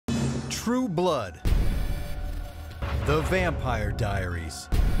True Blood. The Vampire Diaries.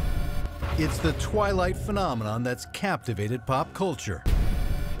 It's the Twilight phenomenon that's captivated pop culture.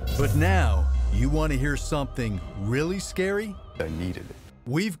 But now, you want to hear something really scary? I needed it.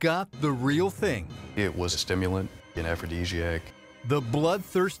 We've got the real thing. It was a stimulant, an aphrodisiac. The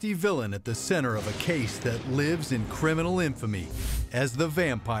bloodthirsty villain at the center of a case that lives in criminal infamy as the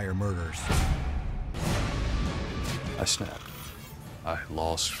vampire murders. I snapped. I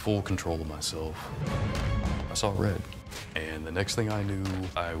lost full control of myself. I saw red. And the next thing I knew,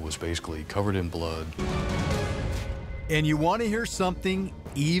 I was basically covered in blood. And you want to hear something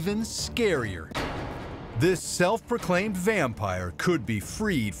even scarier? This self-proclaimed vampire could be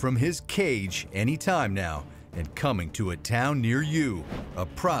freed from his cage anytime now and coming to a town near you, a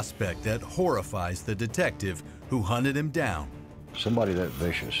prospect that horrifies the detective who hunted him down. Somebody that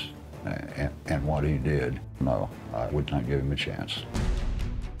vicious and what he did, no, I would not give him a chance.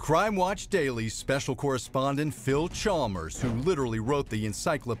 Crime Watch Daily's special correspondent Phil Chalmers, who literally wrote the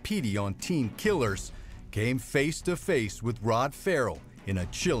encyclopedia on teen killers, came face to face with Rod Ferrell in a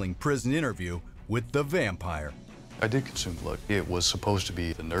chilling prison interview with the vampire. I did consume blood. It was supposed to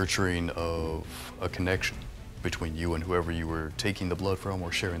be the nurturing of a connection between you and whoever you were taking the blood from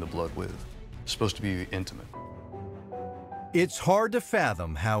or sharing the blood with. It's supposed to be intimate. It's hard to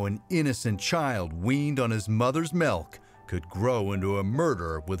fathom how an innocent child weaned on his mother's milk could grow into a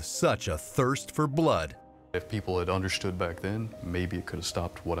murderer with such a thirst for blood. If people had understood back then, maybe it could have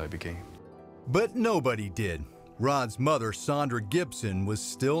stopped what I became. But nobody did. Rod's mother, Sandra Gibson, was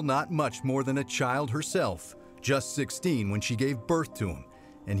still not much more than a child herself, just 16 when she gave birth to him,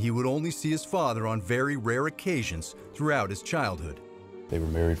 and he would only see his father on very rare occasions throughout his childhood. They were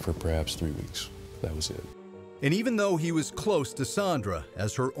married for perhaps 3 weeks. That was it. And even though he was close to Sandra,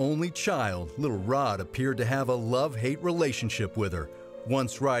 as her only child, little Rod appeared to have a love-hate relationship with her.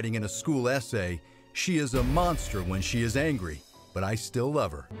 Once writing in a school essay, "She is a monster when she is angry, but I still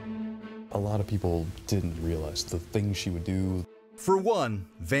love her." A lot of people didn't realize the things she would do. For one,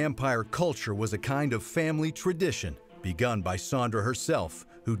 vampire culture was a kind of family tradition, begun by Sandra herself,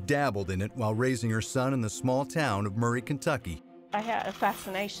 who dabbled in it while raising her son in the small town of Murray, Kentucky. I had a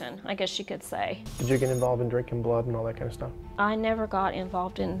fascination, I guess you could say. Did you get involved in drinking blood and all that kind of stuff? I never got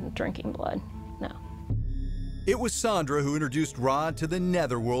involved in drinking blood, no. It was Sandra who introduced Rod to the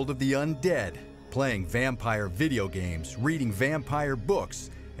netherworld of the undead, playing vampire video games, reading vampire books,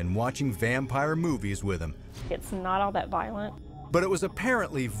 and watching vampire movies with him. It's not all that violent. But it was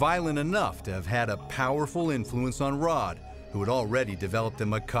apparently violent enough to have had a powerful influence on Rod, who had already developed a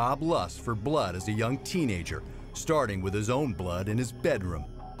macabre lust for blood as a young teenager, starting with his own blood in his bedroom.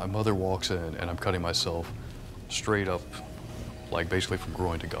 My mother walks in and I'm cutting myself straight up, like basically from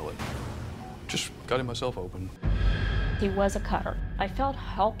groin to gullet. Just cutting myself open. He was a cutter. I felt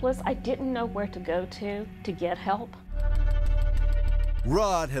helpless. I didn't know where to go to get help.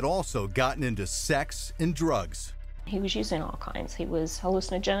 Rod had also gotten into sex and drugs. He was using all kinds. He was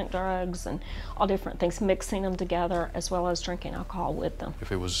hallucinogenic drugs and all different things, mixing them together, as well as drinking alcohol with them.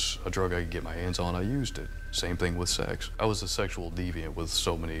 If it was a drug I could get my hands on, I used it. Same thing with sex. I was a sexual deviant with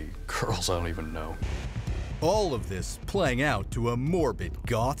so many girls I don't even know. All of this playing out to a morbid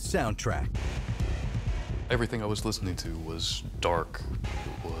goth soundtrack. Everything I was listening to was dark.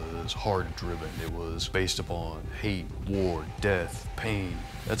 It was hard-driven. It was based upon hate, war, death, pain.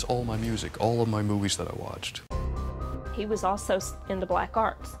 That's all my music, all of my movies that I watched. He was also in the black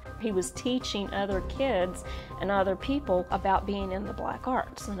arts. He was teaching other kids and other people about being in the black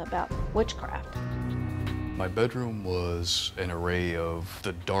arts and about witchcraft. My bedroom was an array of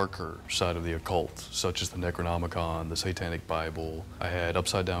the darker side of the occult, such as the Necronomicon, the Satanic Bible. I had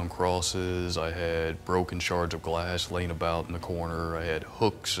upside-down crosses, I had broken shards of glass laying about in the corner, I had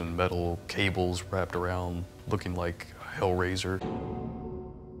hooks and metal cables wrapped around looking like a Hellraiser.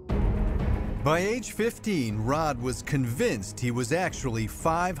 By age 15, Rod was convinced he was actually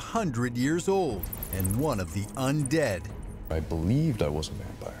 500 years old and one of the undead. I believed I was a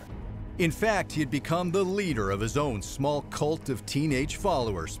vampire. In fact, he had become the leader of his own small cult of teenage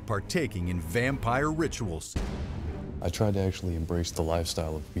followers, partaking in vampire rituals. I tried to actually embrace the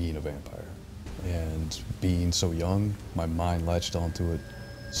lifestyle of being a vampire. And being so young, my mind latched onto it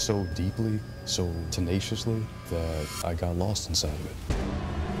so deeply, so tenaciously, that I got lost inside of it.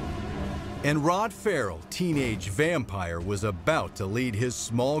 And Rod Ferrell, teenage vampire, was about to lead his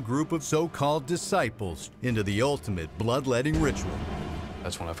small group of so-called disciples into the ultimate bloodletting ritual.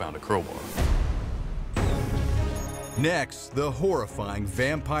 That's when I found a crowbar. Next, the horrifying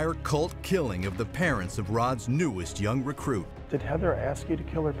vampire cult killing of the parents of Rod's newest young recruit. Did Heather ask you to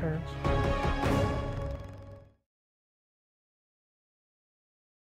kill her parents?